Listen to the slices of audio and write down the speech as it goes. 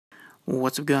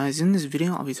What's up guys, in this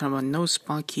video I'll be talking about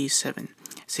NoSpotKey7.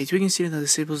 It's a tweaking setting that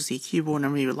disables the keyboard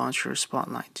whenever you launch your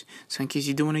SpotLight. So in case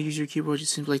you do want to use your keyboard,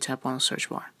 just simply tap on the search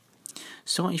bar.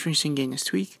 So if you're interested in getting this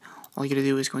tweak, all you gotta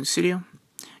do is go into Studio,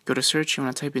 go to search, you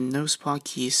want to type in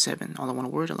NoSpotKey7, all in one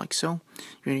word, like so.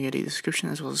 You're gonna get a description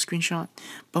as well as a screenshot,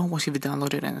 but once you've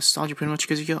downloaded and installed, you're pretty much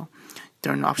good to go.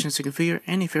 There are no options to configure,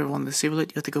 and if you ever want to disable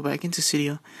it, you have to go back into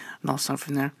Studio and all start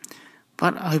from there.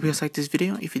 But I hope you guys liked this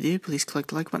video. If you did, please click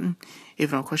the like button. If you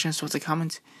have no questions, leave a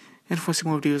comment. And for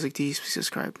some more videos like these, please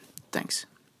subscribe. Thanks.